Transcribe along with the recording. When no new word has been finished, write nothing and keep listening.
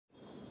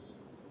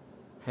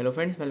Hello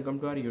friends, welcome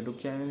to our YouTube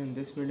channel. In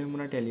this video I'm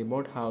going to tell you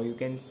about how you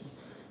can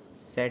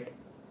set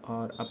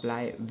or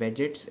apply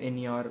widgets in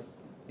your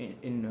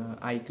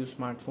IQOO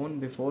smartphone.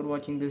 Before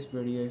watching this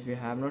video, if you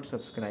have not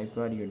subscribed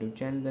to our YouTube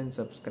channel, then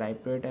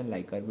subscribe to it and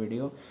like our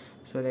video.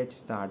 So let's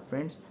start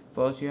friends.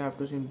 First you have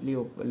to simply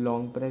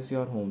long press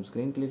your home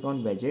screen, click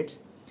on widgets.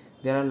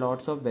 There are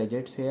lots of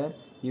widgets here.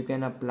 You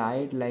can apply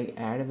it like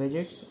add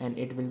widgets and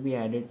it will be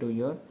added to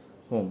your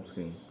home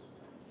screen.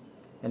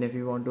 And if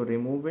you want to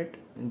remove it,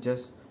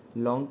 just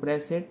long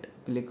press it,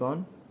 click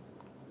on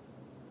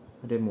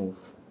remove.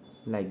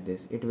 Like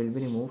this, it will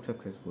be removed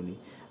successfully.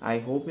 I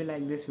hope you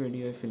like this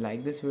video. If you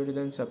like this video,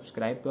 then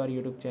subscribe to our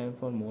YouTube channel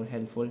for more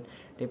helpful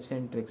tips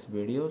and tricks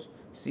videos.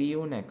 See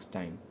you next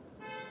time.